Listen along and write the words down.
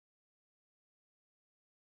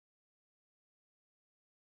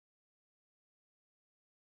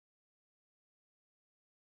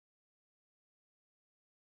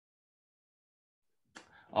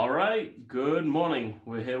All right, good morning.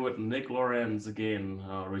 We're here with Nick Lorenz again,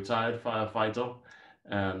 retired firefighter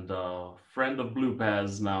and friend of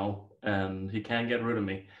BluePaz now, and he can't get rid of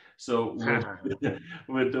me. So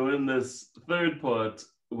we're doing this third part,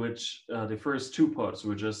 which the first two parts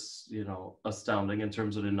were just astounding in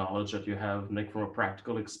terms of the knowledge that you have, Nick, from a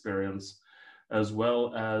practical experience, as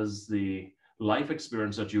well as the life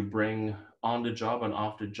experience that you bring on the job and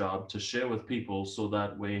off the job to share with people, so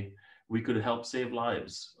that way we could help save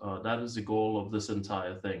lives. That is the goal of this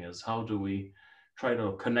entire thing: is how do we try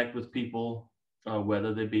to connect with people,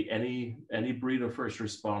 whether they be any breed of first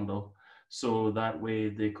responder, so that way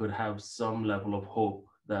they could have some level of hope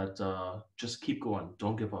that just keep going,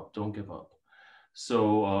 don't give up, don't give up.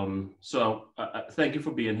 So thank you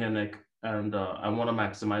for being here, Nick, and I want to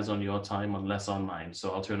maximize on your time and less on mine,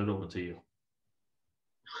 so I'll turn it over to you.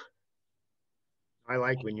 I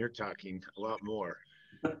like when you're talking a lot more.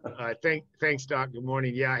 Thanks, Doc. Good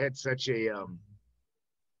morning. Yeah, I had such a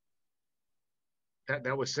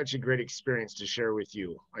that was such a great experience to share with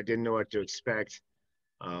you. I didn't know what to expect,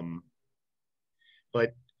 um,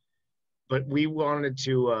 but we wanted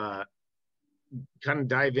to kind of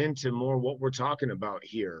dive into more what we're talking about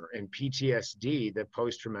here and PTSD, the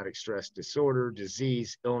post-traumatic stress disorder,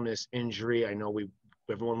 disease, illness, injury. I know we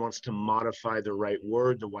everyone wants to modify the right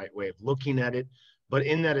word, the right way of looking at it, but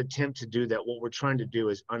in that attempt to do that, what we're trying to do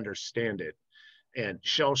is understand it. And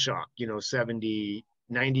shell shock, 70,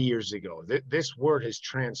 90 years ago, this word has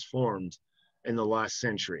transformed in the last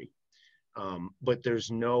century. But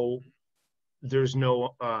there's no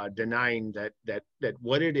denying that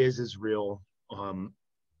what it is real, um,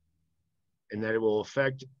 and that it will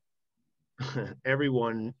affect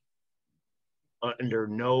everyone under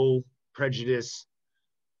no prejudice.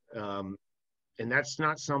 Um, and that's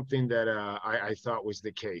not something that I thought was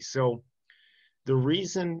the case. So the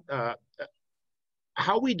reason,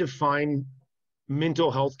 how we define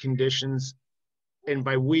mental health conditions, and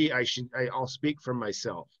by we, I'll speak for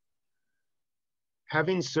myself.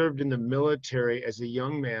 Having served in the military as a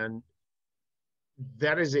young man,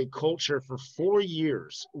 that is a culture for 4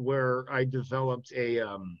 years where I developed a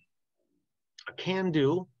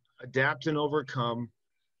can-do, adapt and overcome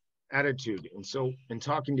attitude. And so, in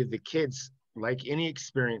talking to the kids, like any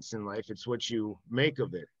experience in life, it's what you make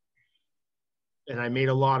of it. And I made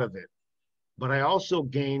a lot of it, but I also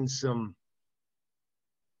gained some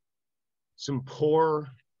poor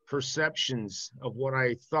perceptions of what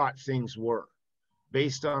I thought things were,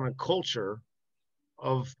 based on a culture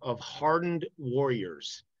of hardened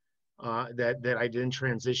warriors that I didn't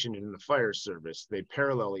transition in the fire service. They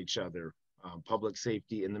parallel each other, public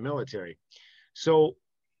safety and the military. So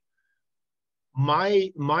my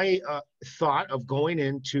thought of going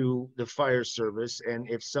into the fire service, and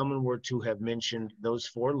if someone were to have mentioned those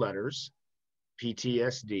four letters,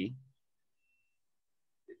 PTSD,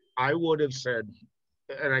 I would have said,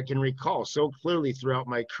 and I can recall so clearly throughout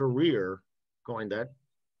my career, going that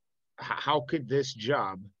how could this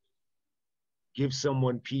job give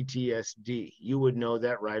someone PTSD? You would know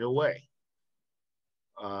that right away.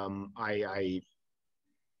 Um, I, I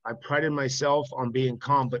I prided myself on being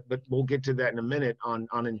calm, but we'll get to that in a minute on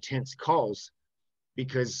intense calls,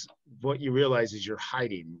 because what you realize is you're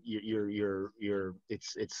hiding.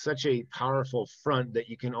 It's such a powerful front that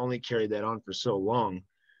you can only carry that on for so long.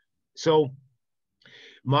 So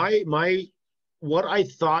my what I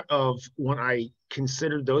thought of when I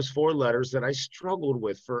considered those four letters that I struggled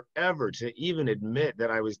with forever to even admit that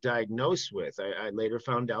I was diagnosed with. I later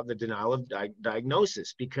found out the denial of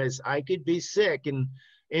diagnosis, because I could be sick and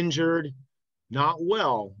injured, not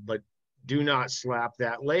well, but do not slap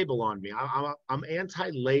that label on me. I'm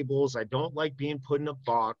anti-labels. I don't like being put in a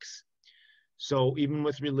box. So even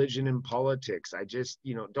with religion and politics, I just,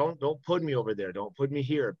 don't put me over there. Don't put me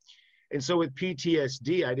here. And so with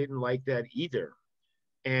PTSD, I didn't like that either.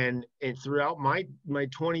 And throughout my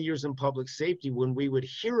 20 years in public safety, when we would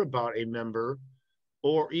hear about a member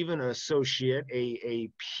or even an associate, a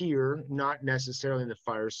peer, not necessarily in the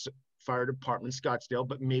fire department, Scottsdale,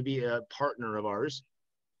 but maybe a partner of ours,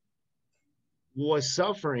 was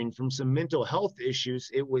suffering from some mental health issues,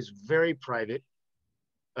 it was very private,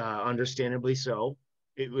 understandably so.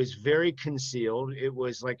 It was very concealed. It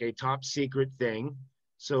was like a top secret thing.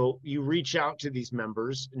 So you reach out to these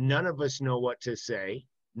members. None of us know what to say.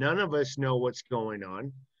 None of us know what's going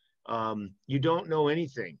on. You don't know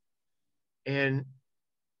anything. And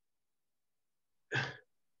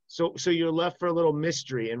so you're left for a little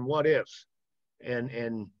mystery and what if.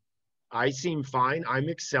 And I seem fine. I'm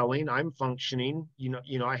excelling. I'm functioning.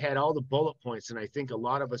 I had all the bullet points, and I think a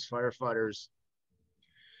lot of us firefighters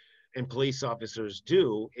and police officers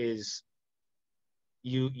do, is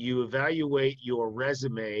you evaluate your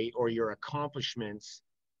resume or your accomplishments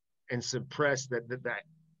and suppress that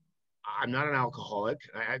I'm not an alcoholic.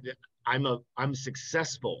 I'm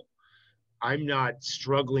successful. I'm not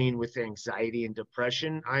struggling with anxiety and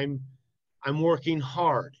depression. I'm working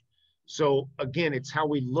hard. So again, it's how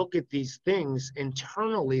we look at these things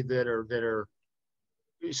internally that are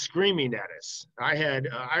screaming at us.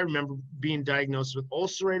 I remember being diagnosed with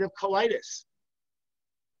ulcerative colitis.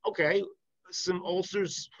 Okay, some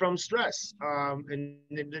ulcers from stress, and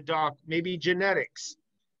the doc, maybe genetics.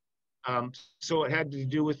 So it had to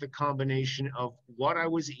do with the combination of what I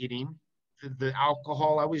was eating, the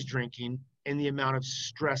alcohol I was drinking, and the amount of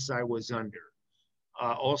stress I was under.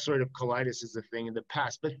 Ulcerative colitis is a thing in the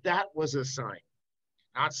past, but that was a sign.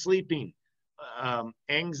 Not sleeping,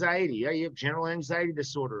 anxiety. Yeah, you have general anxiety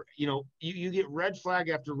disorder. You get red flag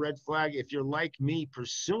after red flag if you're like me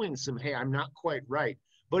pursuing some, hey, I'm not quite right.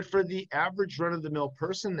 But for the average run of the mill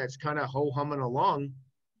person that's kind of ho humming along,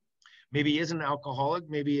 maybe is an alcoholic,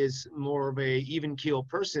 maybe is more of a even keel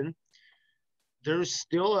person, there's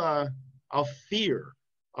still a fear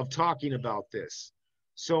of talking about this.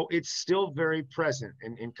 So it's still very present.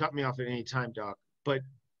 And cut me off at any time, Doc. But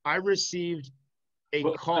I received a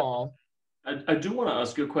Well, call. I do want to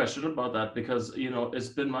ask you a question about that because, it's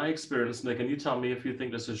been my experience, Nick, and you tell me if you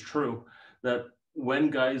think this is true, that when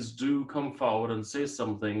guys do come forward and say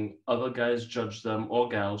something, other guys judge them or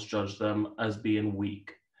gals judge them as being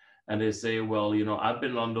weak. And they say, well, I've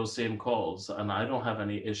been on those same calls and I don't have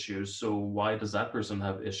any issues. So why does that person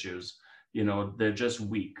have issues? They're just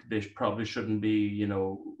weak. They probably shouldn't be,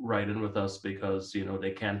 riding with us because,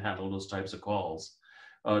 they can't handle those types of calls.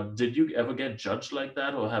 Did you ever get judged like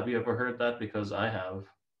that, or have you ever heard that? Because I have.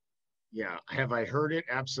 Yeah. Have I heard it?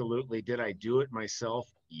 Absolutely. Did I do it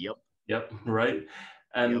myself? Yep. Yep, right. Yep.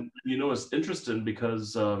 And it's interesting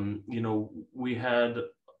because we had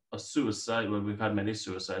a suicide. Well, we've had many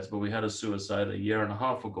suicides, but we had a suicide a year and a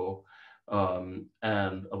half ago,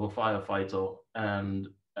 and of a firefighter, and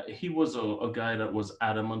he was a guy that was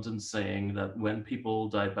adamant in saying that when people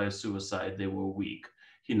died by suicide, they were weak.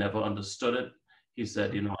 He never understood it. He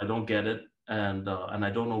said, I don't get it, and I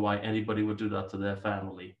don't know why anybody would do that to their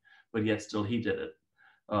family, but yet still he did it.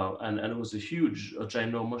 And it was a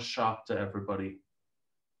ginormous shock to everybody.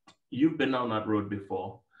 You've been down that road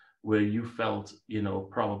before where you felt,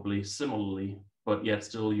 probably similarly, but yet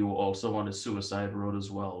still you were also on a suicide road as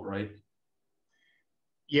well, right?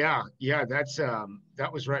 Yeah. Yeah.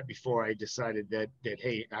 That was right before I decided that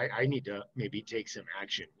hey, I need to maybe take some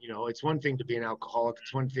action. It's one thing to be an alcoholic.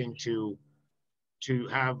 It's one thing to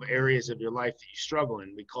have areas of your life that you struggle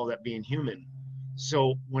in. We call that being human.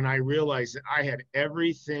 So when I realized that I had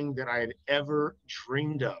everything that I had ever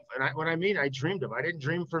dreamed of, and what I mean I dreamed of, I didn't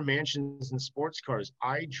dream for mansions and sports cars.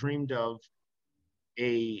 I dreamed of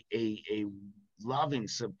a loving,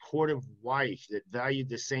 supportive wife that valued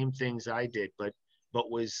the same things I did, but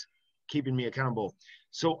was keeping me accountable.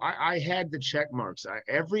 So I had the check marks.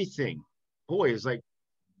 Everything. Boy, it's like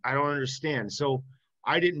I don't understand. So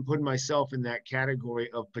I didn't put myself in that category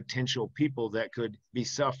of potential people that could be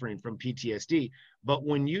suffering from PTSD. But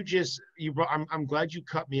when I'm glad you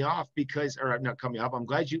cut me off because, or not cut me off. I'm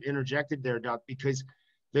glad you interjected there, Doc, because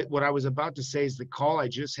what I was about to say is the call I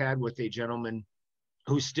just had with a gentleman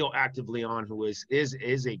who's still actively on, who is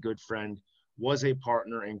a good friend, was a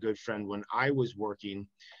partner and good friend when I was working.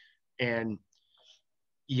 And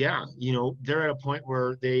yeah, they're at a point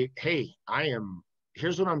where hey,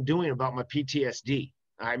 here's what I'm doing about my PTSD.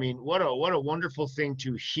 I mean, what a wonderful thing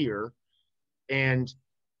to hear. And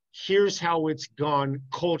here's how it's gone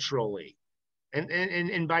culturally.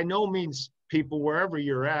 And by no means, people, wherever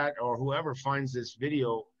you're at or whoever finds this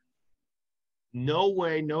video, no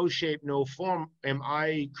way, no shape, no form am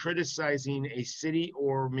I criticizing a city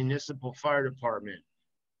or municipal fire department.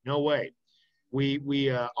 No way.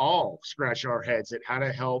 We all scratch our heads at how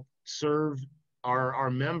to help serve our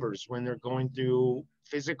members when they're going through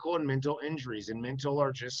physical and mental injuries, and mental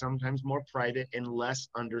are just sometimes more private and less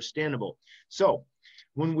understandable. So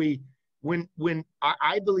when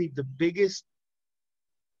I believe the biggest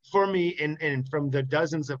for me, and from the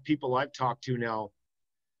dozens of people I've talked to now,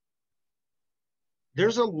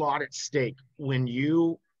 there's a lot at stake when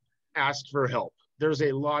you ask for help. There's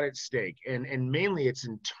a lot at stake, and mainly it's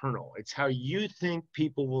internal. It's how you think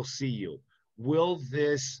people will see you. Will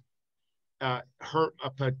this hurt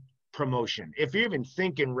a promotion? If you're even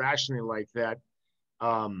thinking rationally like that,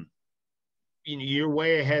 um, you're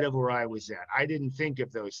way ahead of where I was at. I didn't think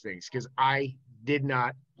of those things because I did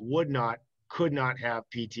not, would not, could not have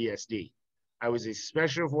PTSD. I was a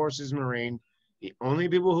Special Forces Marine. The only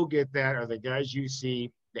people who get that are the guys you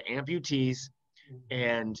see, the amputees,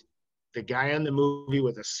 And the guy on the movie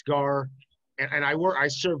with a scar, and I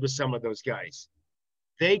served with some of those guys.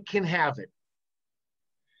 They can have it.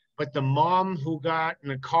 But the mom who got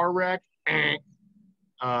in a car wreck, the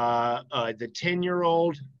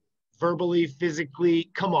 10-year-old, verbally,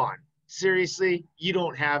 physically, come on, seriously, you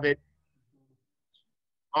don't have it.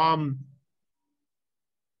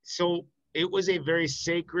 So it was a very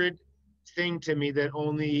sacred thing to me that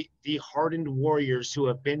only the hardened warriors who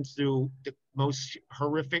have been through the most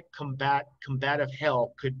horrific combative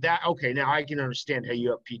hell could. That okay, now I can understand how you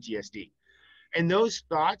have PTSD. And those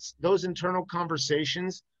thoughts, those internal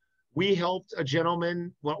conversations, we helped a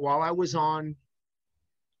gentleman while I was on.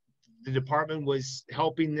 The department was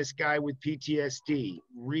helping this guy with PTSD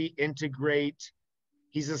reintegrate.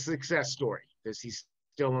 He's a success story because he's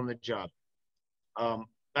still on the job.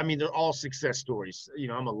 I mean, they're all success stories. You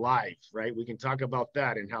know, I'm alive, right? We can talk about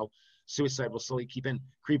that and how suicide will slowly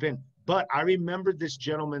creep in. But I remembered this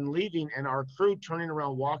gentleman leaving and our crew turning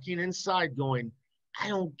around, walking inside going, I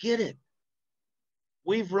don't get it.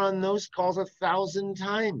 We've run those calls 1,000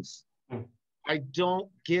 times. I don't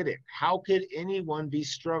get it. How could anyone be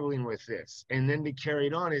struggling with this? And then to carry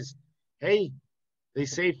it on is, hey, they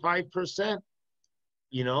say 5%,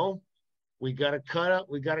 you know, we got to cut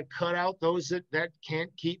out those that can't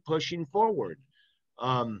keep pushing forward.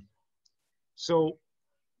 So,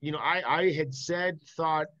 you know, I had said,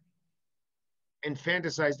 thought, and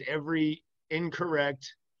fantasized every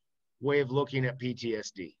incorrect way of looking at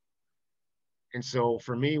PTSD. And so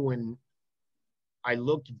for me, when I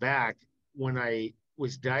looked back, when I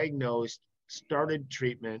was diagnosed, started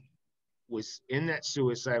treatment, was in that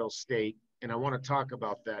suicidal state, and I want to talk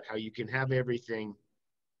about that, how you can have everything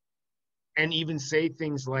and even say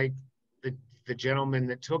things like the gentleman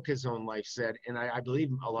that took his own life said, and I believe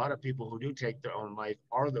a lot of people who do take their own life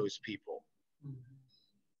are those people.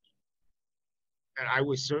 And I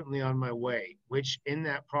was certainly on my way, which in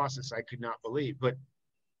that process I could not believe. But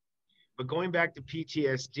going back to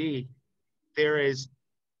PTSD, there is,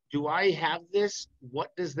 do I have this?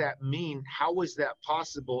 What does that mean? How is that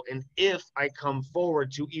possible? And if I come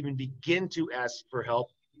forward to even begin to ask for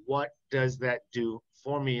help, what does that do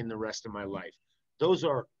for me in the rest of my life? Those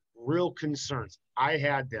are real concerns. I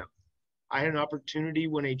had them. I had an opportunity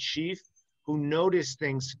when a chief who noticed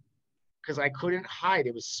things, because I couldn't hide,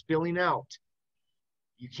 it was spilling out.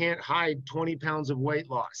 You can't hide 20 pounds of weight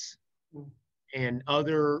loss and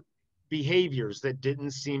other behaviors that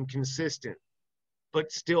didn't seem consistent,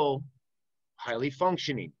 but still highly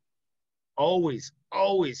functioning. Always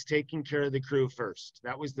taking care of the crew first.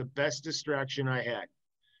 That was the best distraction I had.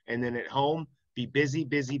 And then at home, be busy,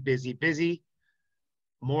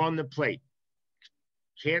 more on the plate.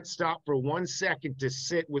 Can't stop for 1 second to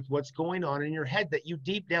sit with what's going on in your head that you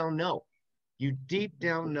deep down know. You deep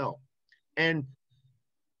down know. And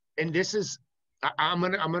this is, I'm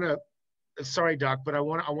gonna, sorry, Doc, but I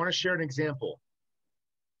want to share an example.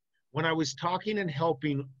 When I was talking and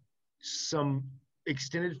helping some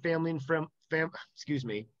extended family and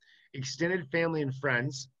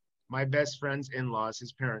friends, my best friends, in-laws,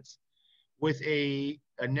 his parents, with a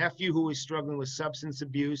nephew who was struggling with substance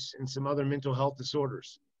abuse and some other mental health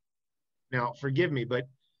disorders. Now, forgive me, but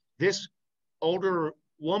this older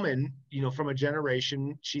woman, you know, from a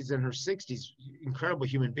generation, she's in her 60s, incredible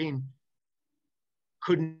human being,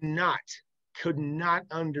 could not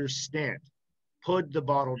understand, put the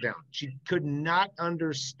bottle down. She could not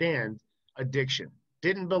understand addiction,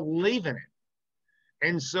 didn't believe in it.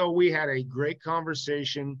 And so we had a great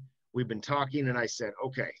conversation. We've been talking, and I said,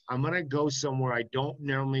 okay, I'm going to go somewhere I don't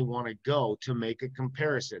normally want to go to make a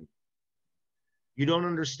comparison. You don't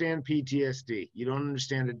understand PTSD. You don't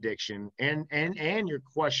understand addiction, and you're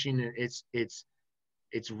questioning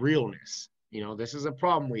its realness. You know, this is a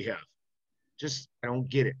problem we have. Just, I don't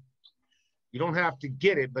get it. You don't have to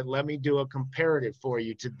get it, but let me do a comparative for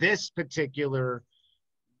you to this particular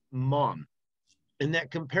mom. And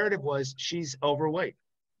that comparative was, she's overweight.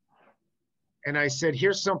 And I said,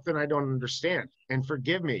 here's something I don't understand. And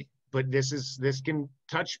forgive me, but this can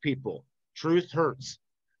touch people. Truth hurts.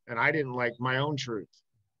 And I didn't like my own truth.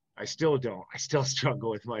 I still don't. I still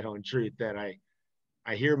struggle with my own truth, that I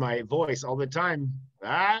hear my voice all the time.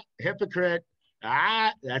 Hypocrite.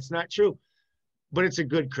 That's not true. But it's a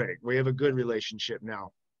good critic. We have a good relationship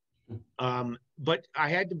now. But I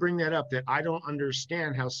had to bring that up, that I don't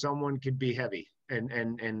understand how someone could be heavy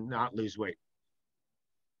and not lose weight.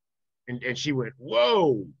 And she went,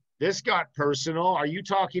 whoa, this got personal. Are you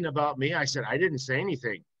talking about me? I said, I didn't say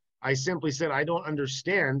anything. I simply said, I don't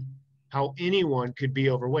understand how anyone could be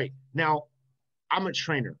overweight. Now, I'm a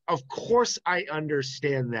trainer. Of course I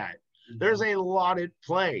understand that. There's a lot at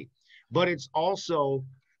play. but it's also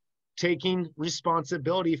taking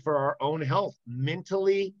responsibility for our own health,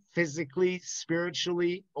 mentally, physically,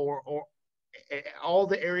 spiritually, or all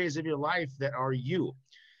the areas of your life that are you.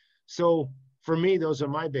 So for me, those are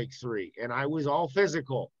my big three. And I was all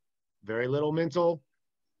physical, very little mental,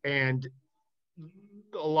 and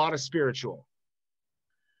a lot of spiritual.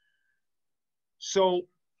 So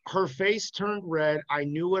her face turned red. I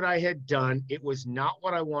knew what I had done. It was not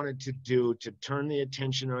what I wanted to do, to turn the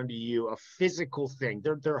attention onto you, a physical thing.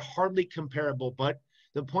 They're hardly comparable, but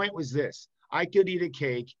the point was this: I could eat a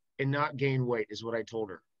cake and not gain weight, is what I told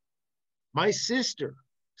her. My sister,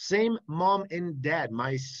 same mom and dad,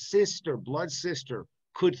 my sister, blood sister,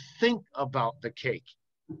 could think about the cake,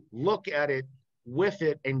 look at it, whiff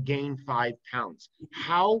it, and gain 5 pounds.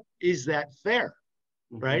 How is that fair?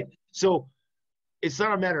 Right? So it's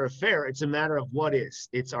not a matter of fair. It's a matter of what is.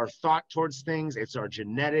 It's our thought towards things. It's our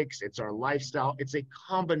genetics. It's our lifestyle. It's a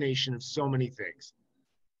combination of so many things.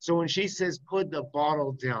 So when she says, put the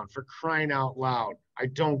bottle down, for crying out loud, I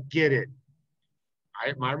don't get it.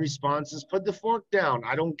 My response is, put the fork down.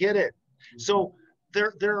 I don't get it. So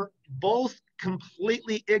they're both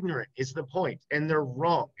completely ignorant is the point, and they're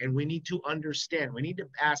wrong. And we need to understand. We need to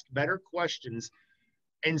ask better questions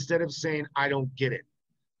instead of saying, I don't get it.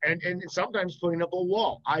 And sometimes putting up a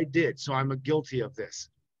wall. I did, so I'm guilty of this.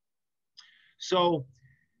 So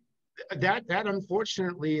that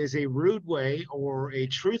unfortunately is a rude way or a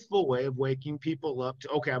truthful way of waking people up to,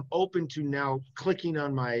 okay, I'm open to now clicking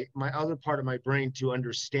on my other part of my brain to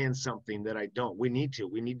understand something that I don't. We need to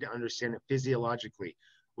understand it physiologically.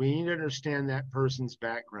 We need to understand that person's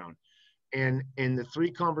background. And in the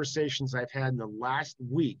 3 conversations I've had in the last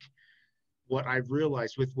week, what I've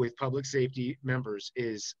realized with public safety members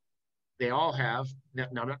is they all have,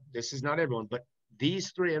 now this is not everyone, but these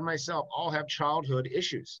 3 and myself all have childhood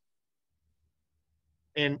issues.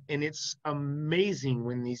 And it's amazing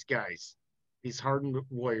when these guys, these hardened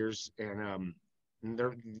warriors, and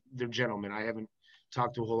they're gentlemen. I haven't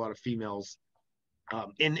talked to a whole lot of females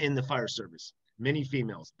in the fire service. Many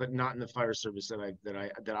females, but not in the fire service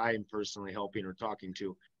that I am personally helping or talking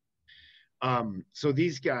to. So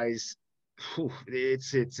these guys, whew,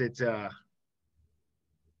 it's it's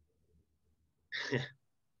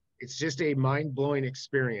just a mind-blowing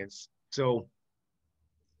experience. So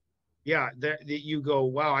yeah, that you go,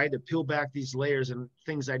 wow, I had to peel back these layers and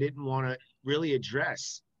things I didn't want to really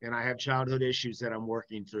address. And I have childhood issues that I'm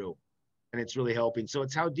working through, and it's really helping. So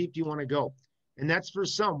it's how deep do you want to go? And that's for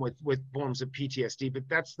some with forms of PTSD, but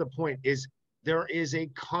that's the point, is there is a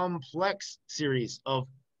complex series of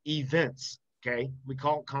events. Okay. We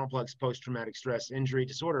call it complex post-traumatic stress injury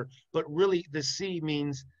disorder, but really the C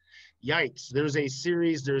means yikes. There's a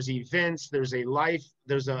series, there's events, there's a life,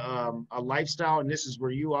 there's a lifestyle, and this is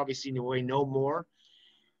where you obviously in a way know more.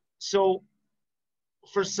 So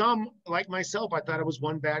for some, like myself, I thought it was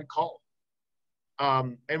one bad call.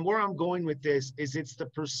 And where I'm going with this is it's the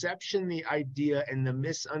perception, the idea, and the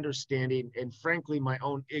misunderstanding, and frankly, my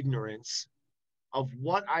own ignorance of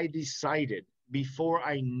what I decided before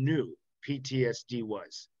I knew PTSD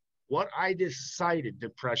was, what I decided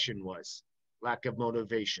depression was. Lack of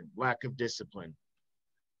motivation, lack of discipline.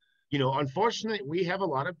 You know, unfortunately, we have a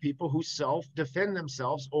lot of people who self-defend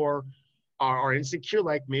themselves or are insecure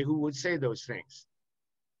like me who would say those things.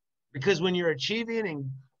 Because when you're achieving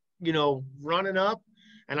and, you know, running up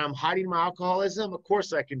and I'm hiding my alcoholism, of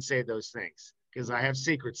course I can say those things because I have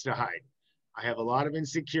secrets to hide. I have a lot of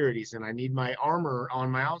insecurities and I need my armor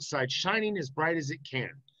on my outside shining as bright as it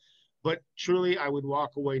can. But truly, I would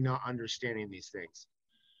walk away not understanding these things.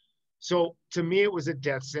 So to me, it was a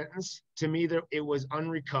death sentence. To me, it was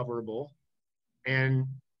unrecoverable. And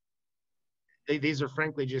these are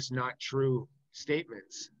frankly just not true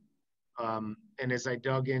statements. And as I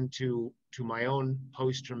dug into my own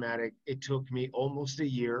post-traumatic, it took me almost a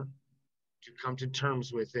year to come to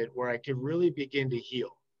terms with it, where I could really begin to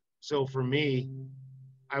heal. So for me,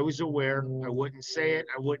 I was aware. I wouldn't say it.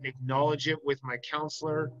 I wouldn't acknowledge it with my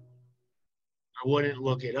counselor. I wouldn't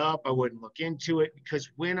look it up. I wouldn't look into it, because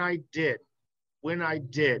when I did,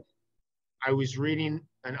 I was reading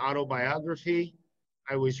an autobiography.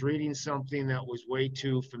 I was reading something that was way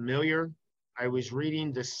too familiar. I was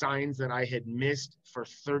reading the signs that I had missed for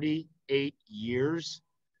 38 years.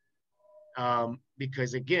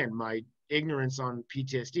 Because again, my ignorance on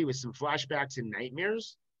PTSD was some flashbacks and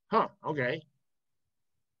nightmares. Huh, okay.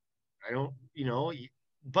 I don't, you know,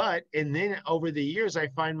 but, and then over the years, I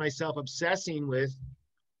find myself obsessing with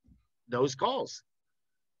those calls.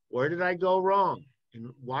 Where did I go wrong?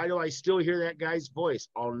 And why do I still hear that guy's voice?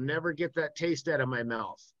 I'll never get that taste out of my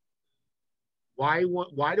mouth.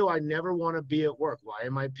 Why do I never want to be at work? Why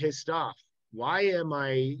am I pissed off? Why am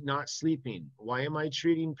I not sleeping? Why am I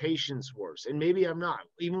treating patients worse? And maybe I'm not,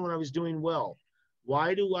 even when I was doing well.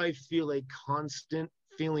 Why do I feel a constant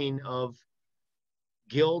feeling of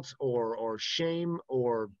guilt or shame,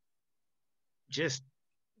 or just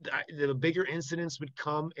the bigger incidents would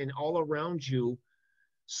come and all around you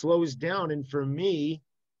slows down? And for me,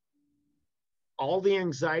 all the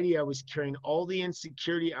anxiety I was carrying, all the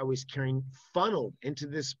insecurity I was carrying funneled into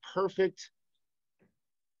this perfect,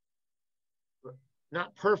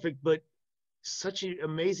 not perfect, but such an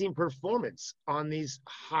amazing performance on these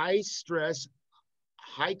high stress,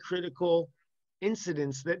 high critical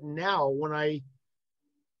incidents that now when I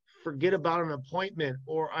forget about an appointment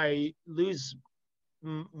or I lose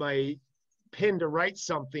my pen to write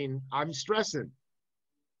something, I'm stressing.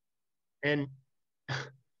 And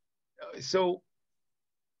so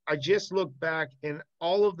I just look back and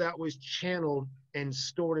all of that was channeled and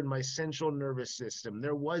stored in my central nervous system.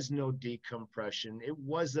 There was no decompression. It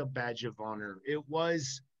was a badge of honor. It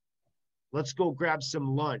was, let's go grab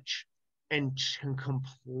some lunch, and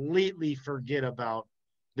completely forget about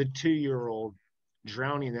the 2-year-old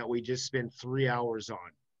drowning that we just spent 3 hours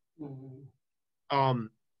on. Mm-hmm.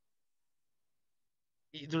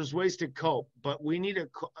 There's ways to cope, but we need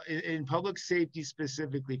in public safety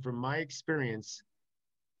specifically, from my experience,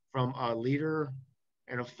 from a leader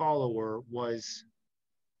and a follower, was,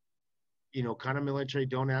 kind of military,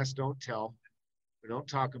 don't ask, don't tell. We don't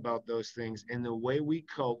talk about those things. And the way we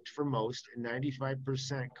coped for most, and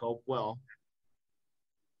 95% cope well,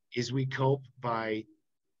 is we cope by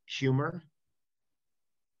humor,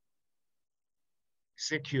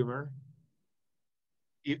 sick humor.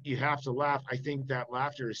 You have to laugh. I think that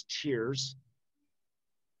laughter is tears.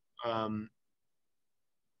 And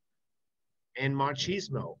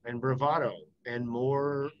machismo and bravado and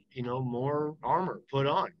more armor put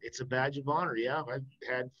on. It's a badge of honor. Yeah, I've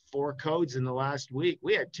had 4 codes in the last week.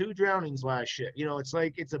 We had 2 drownings last shift. It's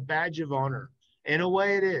like, it's a badge of honor. In a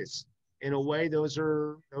way it is. In a way, those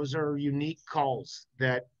are unique calls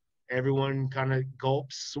that everyone kind of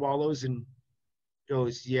gulps, swallows, and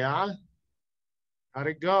goes, yeah, how'd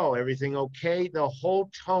it go? Everything okay? The whole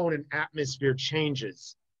tone and atmosphere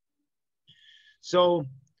changes. So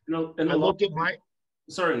I look at my...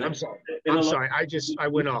 Sorry, Nick. I'm sorry. I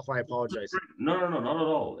went off. I apologize. No, not at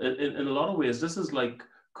all. In a lot of ways, this is like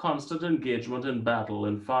constant engagement in battle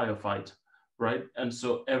and firefight, right? And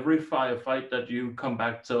so every firefight that you come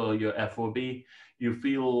back to your FOB, you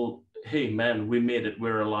feel, hey, man, we made it.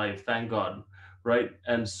 We're alive. Thank God. Right.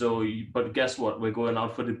 And so, but guess what? We're going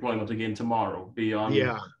out for deployment again tomorrow beyond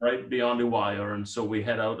the wire. And so we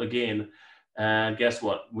head out again. And guess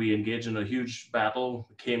what? We engaged in a huge battle,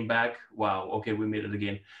 came back. Wow. Okay. We made it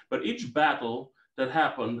again. But each battle that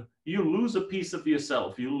happened, you lose a piece of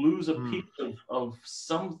yourself. You lose a piece of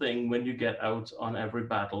something when you get out on every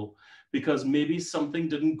battle, because maybe something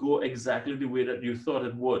didn't go exactly the way that you thought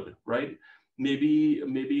it would. Right.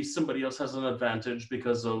 Maybe somebody else has an advantage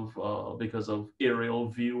because of aerial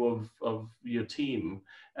view of your team,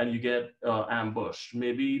 and you get ambushed.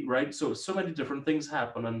 Maybe, right? So many different things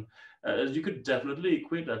happen, and you could definitely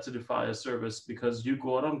equate that to the fire service, because you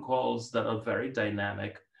go out on calls that are very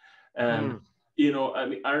dynamic, and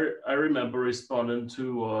I remember responding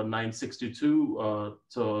to 962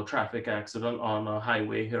 to a traffic accident on a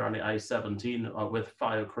highway here on the I-17 with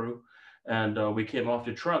fire crew. And we came off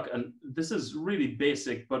the truck, and this is really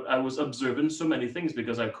basic, but I was observing so many things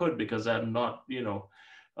because I'm not,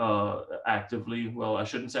 actively, well, I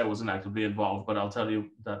shouldn't say I wasn't actively involved, but I'll tell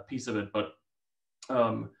you that piece of it. But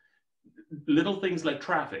little things like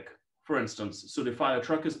traffic, for instance. So the fire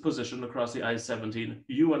truck is positioned across the I-17.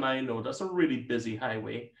 You and I know that's a really busy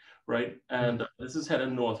highway, right? And this is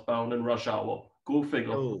headed northbound in rush hour. Go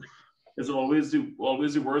figure. It's always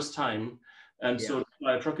the worst time. And so the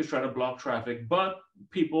fire truck is trying to block traffic, but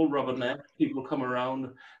people rubberneck, people come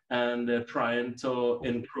around and they're trying to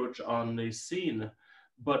encroach on the scene.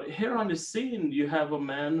 But here on the scene, you have a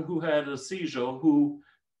man who had a seizure, who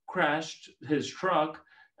crashed his truck,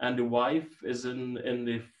 and the wife is in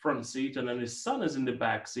the front seat, and then his son is in the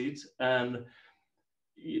back seat. And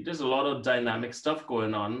there's a lot of dynamic stuff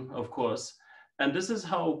going on, of course. And this is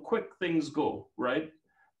how quick things go, right?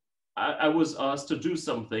 I was asked to do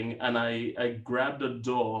something, and I grabbed a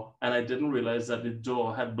door, and I didn't realize that the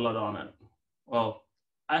door had blood on it. Well,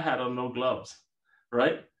 I had on no gloves,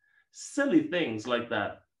 right? Silly things like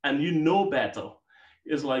that. And better.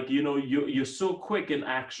 It's like, you're so quick in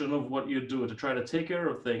action of what you do to try to take care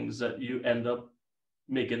of things that you end up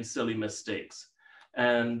making silly mistakes.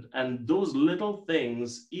 And those little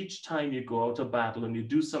things, each time you go out to battle and you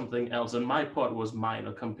do something else, and my part was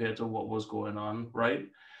minor compared to what was going on, right?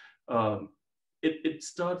 um, it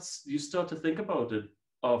starts, you start to think about it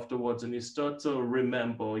afterwards, and you start to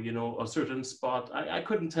remember, you know, a certain spot. I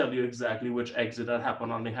couldn't tell you exactly which exit that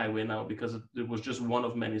happened on the highway now, because it was just one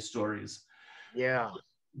of many stories. Yeah.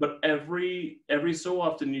 But every so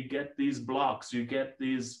often you get these blocks, you get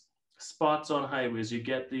these spots on highways, you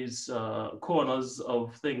get these corners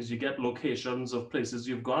of things, you get locations of places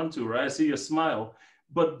you've gone to, right? I see your smile.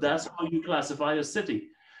 But that's how you classify a city,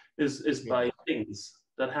 is Yeah. by things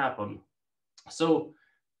that happen. So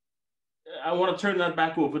I want to turn that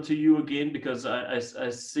back over to you again, because I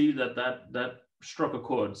see that struck a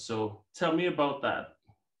chord. So tell me about that.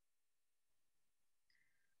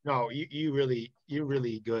 No, you're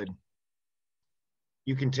really good.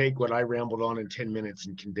 You can take what I rambled on in 10 minutes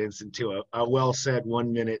and condense into a well said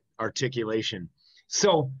 1 minute articulation.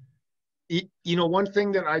 So, you know, one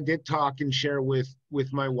thing that I did talk and share with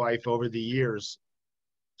my wife over the years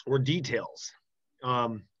were details.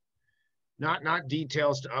 Um, not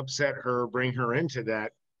details to upset her, bring her into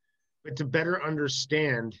that, but to better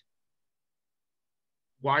understand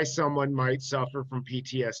why someone might suffer from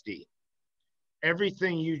PTSD.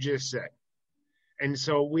 Everything you just said. And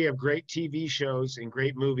so we have great TV shows and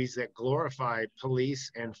great movies that glorify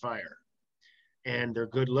police and fire. And they're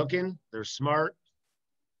good looking, they're smart,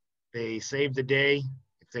 they save the day.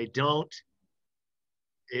 If they don't,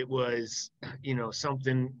 it was, you know,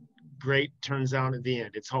 something great turns out at the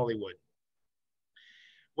end. It's Hollywood.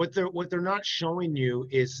 What they're not showing you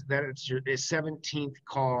is that it's your 17th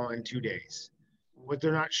call in 2 days. What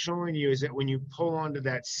they're not showing you is that when you pull onto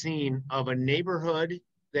that scene of a neighborhood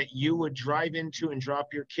that you would drive into and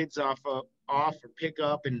drop your kids off or pick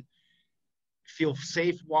up and feel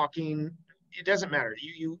safe walking, it doesn't matter.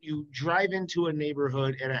 You drive into a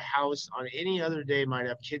neighborhood at a house on any other day might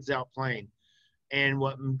have kids out playing, and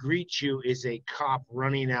what greets you is a cop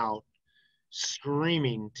running out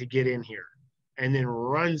screaming to get in here, and then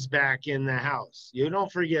runs back in the house. You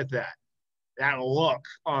don't forget that look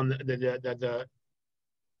on the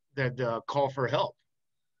call for help.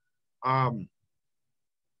 Um,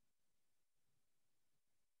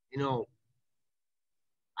 you know,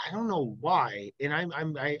 I don't know why, and I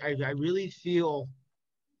really feel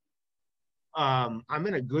I'm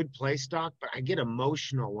in a good place, Doc, but I get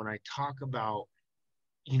emotional when I talk about,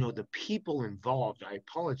 you know, the people involved. I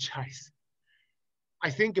apologize. I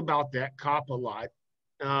think about that cop a lot.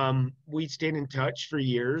 We stayed in touch for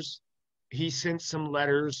years. He sent some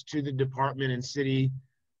letters to the department and city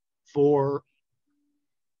for,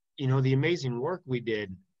 you know, the amazing work we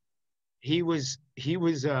did. He was you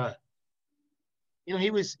know,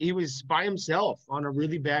 he was by himself on a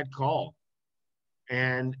really bad call,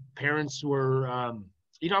 and parents were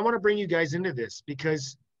you know, I want to bring you guys into this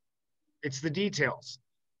because it's the details.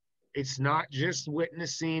 It's not just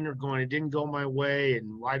witnessing or going, it didn't go my way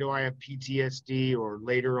and why do I have PTSD, or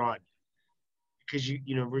later on, because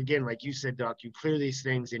you know, again, like you said, Doc, you clear these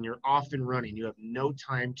things and you're off and running, you have no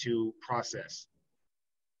time to process.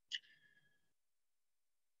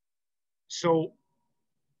 So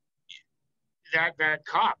that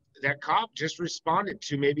cop just responded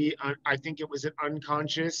to maybe I think it was an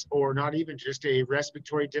unconscious or not even just a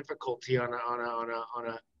respiratory difficulty on a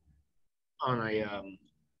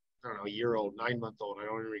I don't know, a year old, 9 month old, I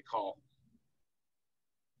don't even recall.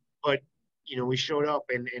 But you know, we showed up,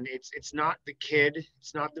 and it's not the kid,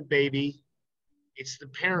 it's not the baby, it's the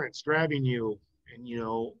parents grabbing you, and you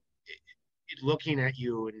know, looking at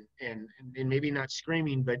you, and maybe not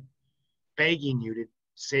screaming, but begging you to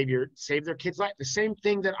save their kid's life. The same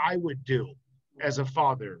thing that I would do as a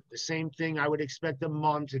father, the same thing I would expect a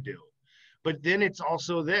mom to do. But then it's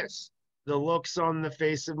also this, the looks on the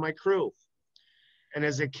face of my crew. And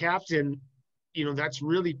as a captain, you know, that's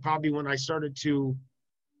really probably when I started to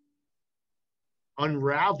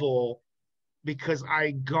unravel, because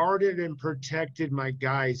I guarded and protected my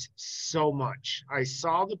guys so much. I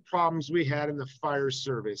saw the problems we had in the fire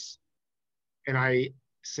service, and I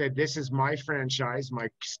said, this is my franchise, my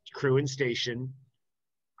crew and station.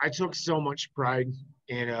 I took so much pride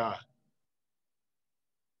in you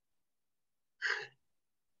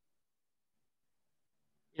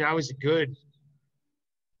know, I was good.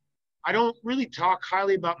 I don't really talk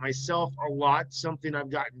highly about myself a lot, something I've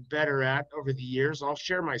gotten better at over the years. I'll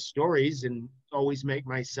share my stories and always make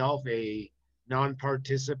myself a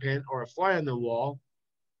non-participant or a fly on the wall,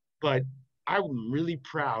 but I'm really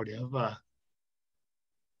proud of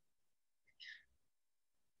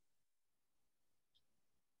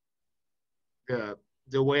the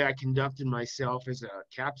the way I conducted myself as a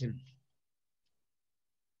captain.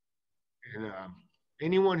 And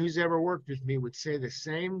anyone who's ever worked with me would say the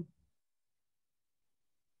same.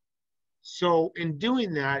 So in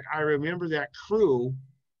doing that, I remember that crew,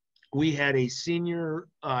 we had a senior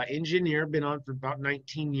engineer, been on for about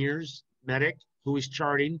 19 years, medic, who was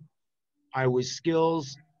charting. I was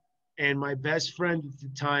skills, and my best friend at the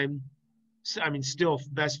time, I mean, still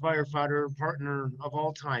best firefighter partner of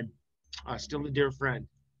all time, still a dear friend,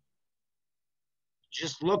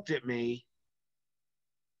 just looked at me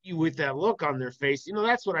with that look on their face.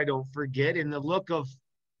 That's what I don't forget. And the look of,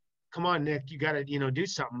 come on, Nick, you got to, do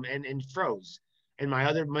something, and froze. And my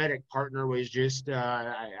other medic partner was just,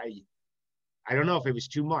 I don't know if it was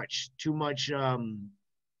too much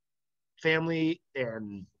family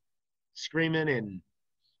and screaming and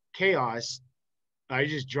chaos. I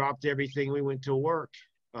just dropped everything. We went to work,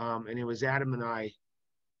 and it was Adam and I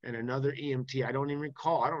and another EMT. I don't even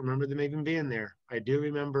recall. I don't remember them even being there. I do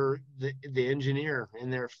remember the engineer in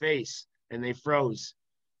their face, and they froze.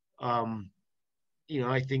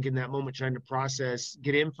 I think in that moment trying to process,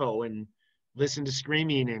 get info, and listen to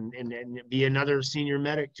screaming, and be another senior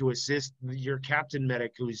medic to assist your captain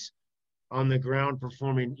medic who's on the ground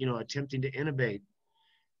performing, attempting to intubate.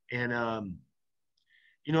 And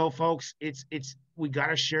folks, it's we got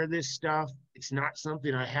to share this stuff. It's not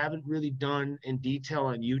something I haven't really done in detail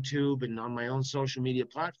on YouTube and on my own social media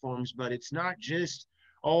platforms, but it's not just,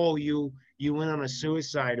 oh, you went on a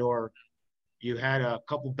suicide or you had a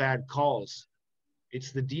couple bad calls.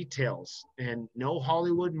 It's the details. And no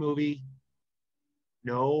Hollywood movie,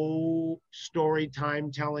 no story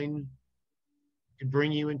time telling can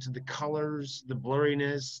bring you into the colors, the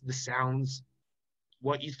blurriness, the sounds,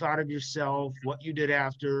 what you thought of yourself, what you did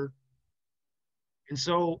after. And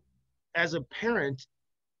so as a parent,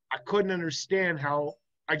 I couldn't understand how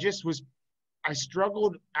I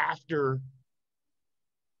struggled after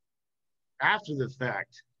the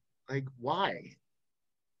fact. Like, why?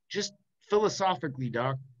 Just philosophically,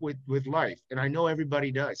 Doc, with life. And I know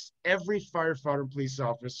everybody does. Every firefighter and police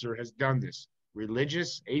officer has done this.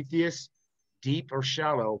 Religious, atheist, deep or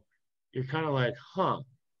shallow. You're kind of like, huh.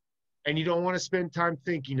 And you don't want to spend time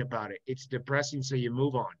thinking about it. It's depressing, so you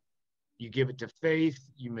move on. You give it to faith,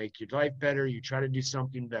 you make your life better, you try to do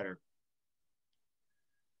something better.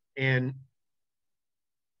 And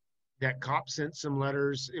that cop sent some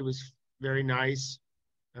letters. It was very nice.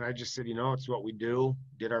 And I just said, it's what we do,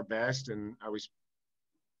 did our best, and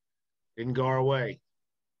didn't go our way.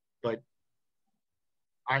 But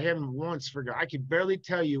I haven't once forgot. I could barely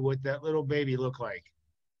tell you what that little baby looked like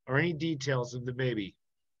or any details of the baby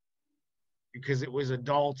because it was a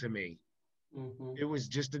doll to me. Mm-hmm. It was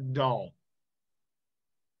just a doll.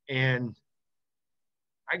 And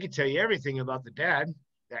I could tell you everything about the dad,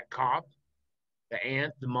 that cop, the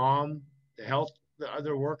aunt, the mom, the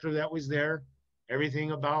other worker that was there,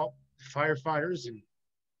 everything about the firefighters. And,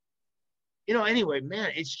 anyway,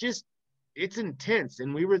 man, it's intense.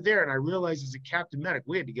 And we were there, and I realized as a captain medic,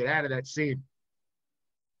 we had to get out of that scene.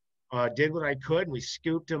 Did what I could, and we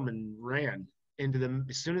scooped him and ran into them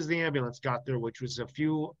as soon as the ambulance got there, which was a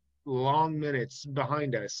few long minutes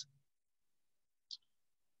behind us.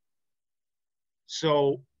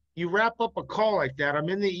 So you wrap up a call like that. I'm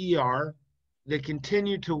in the ER. They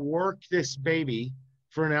continue to work this baby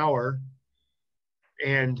for an hour.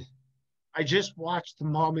 And I just watched the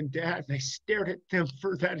mom and dad, and I stared at them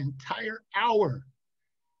for that entire hour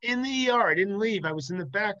in the ER. I didn't leave. I was in the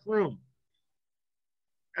back room.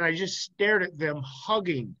 And I just stared at them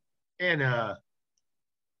hugging and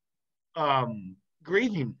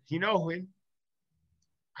grieving, and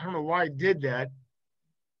I don't know why I did that,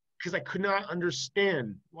 because I could not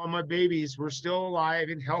understand why my babies were still alive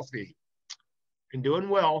and healthy and doing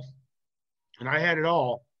well, and I had it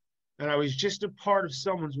all, and I was just a part of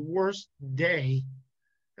someone's worst day,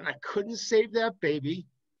 and I couldn't save that baby.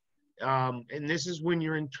 And this is when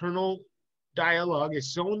your internal dialogue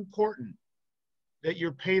is so important, that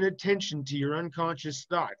you're paying attention to your unconscious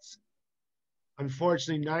thoughts.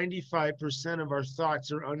 Unfortunately, 95% of our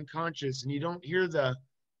thoughts are unconscious, and you don't hear the,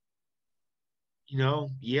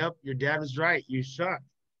 yep, your dad was right, you suck,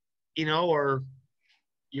 or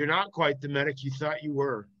you're not quite the medic you thought you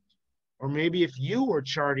were. Or maybe if you were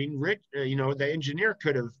charting, the engineer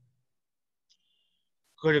could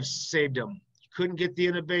have saved him. You couldn't get the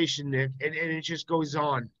intubation, Nick, and it just goes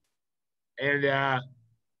on. And it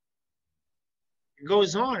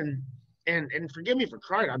goes on, and forgive me for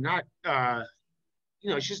crying. I'm not,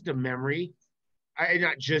 it's just a memory.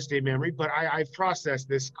 Not just a memory, but I've processed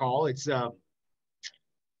this call.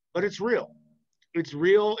 But it's real. It's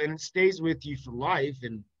real, and it stays with you for life.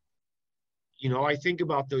 And I think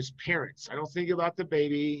about those parents. I don't think about the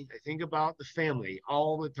baby. I think about the family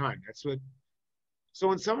all the time. That's what. So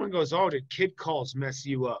when someone goes, "Oh, did kid calls mess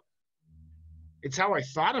you up?" It's how I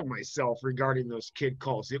thought of myself regarding those kid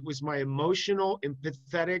calls. It was my emotional,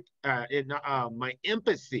 empathetic, my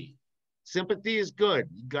empathy. Sympathy is good.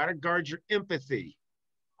 You got to guard your empathy.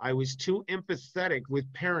 I was too empathetic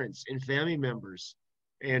with parents and family members,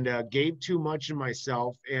 and gave too much of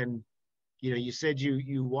myself. And you said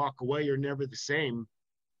you walk away, you're never the same.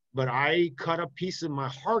 But I cut a piece of my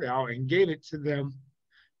heart out and gave it to them.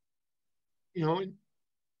 You know,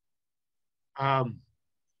 um,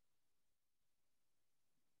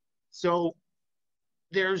 so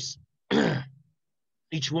there's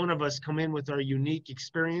each one of us come in with our unique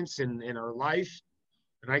experience in our life.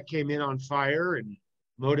 And I came in on fire and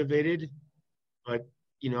motivated, but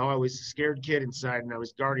I was a scared kid inside and I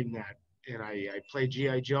was guarding that. And I played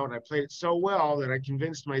G.I. Joe and I played it so well that I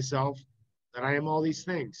convinced myself that I am all these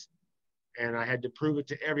things. And I had to prove it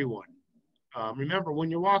to everyone. Remember,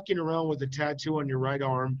 when you're walking around with a tattoo on your right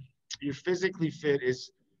arm, you're physically fit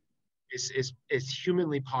is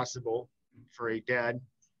humanly possible for a dad.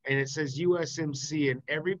 And it says USMC, and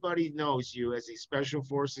everybody knows you as a Special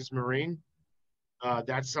Forces Marine.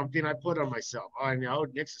 That's something I put on myself. I know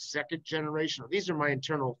Nick's a second generation. These are my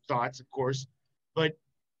internal thoughts, of course, but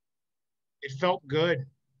it felt good. It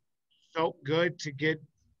felt good to get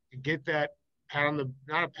that pat on the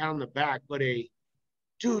not a pat on the back, but a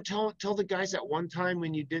dude. Tell the guys that one time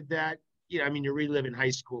when you did that. I mean, you're reliving high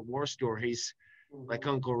school war stories like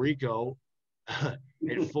Uncle Rico at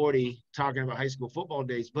 40 talking about high school football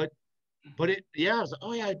days. But I was like,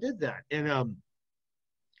 oh yeah, I did that. And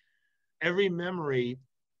every memory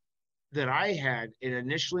that I had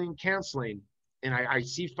initially in counseling, and I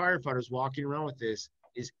see firefighters walking around with this,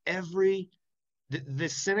 is the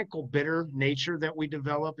cynical, bitter nature that we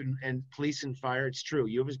develop in police and fire. It's true.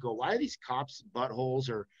 You always go, why are these cops buttholes,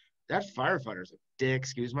 or that firefighter's a dick?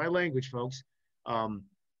 Excuse my language, folks.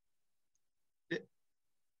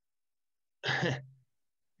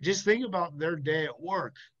 Just think about their day at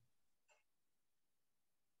work.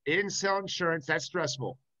 They didn't sell insurance. That's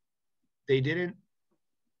stressful. They didn't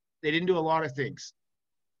do a lot of things.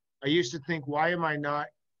 I used to think, why am I not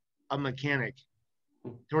a mechanic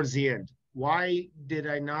towards the end? Why did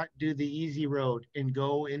I not do the easy road and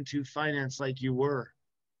go into finance like you were?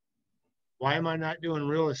 Why am I not doing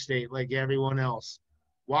real estate like everyone else?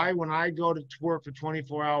 Why, when I go to work for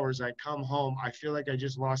 24 hours, I come home, I feel like I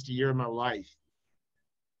just lost a year of my life?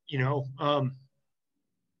 You know,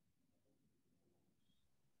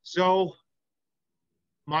 so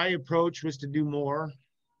my approach was to do more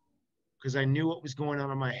because I knew what was going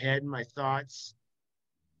on in my head and my thoughts.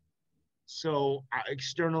 So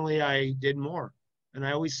externally, I did more. And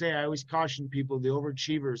I always caution people, the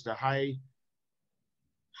overachievers, the high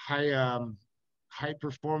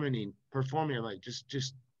performing, like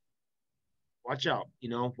just watch out,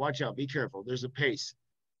 watch out, be careful. There's a pace.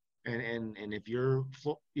 And if you're,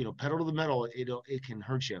 pedal to the metal, it can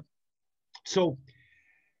hurt you. So,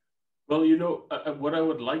 Well, what I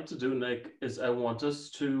would like to do, Nick, is I want us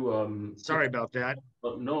to sorry about that.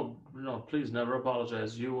 but no, no, please never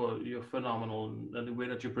apologize. You're phenomenal, and the way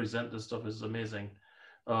that you present this stuff is amazing.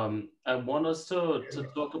 I want us to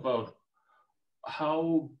talk about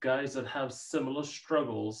how guys that have similar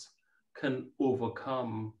struggles can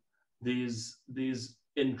overcome these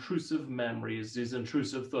intrusive memories, these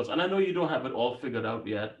intrusive thoughts. And I know you don't have it all figured out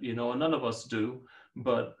yet, and none of us do,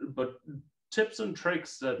 but tips and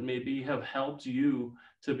tricks that maybe have helped you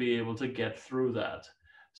to be able to get through that.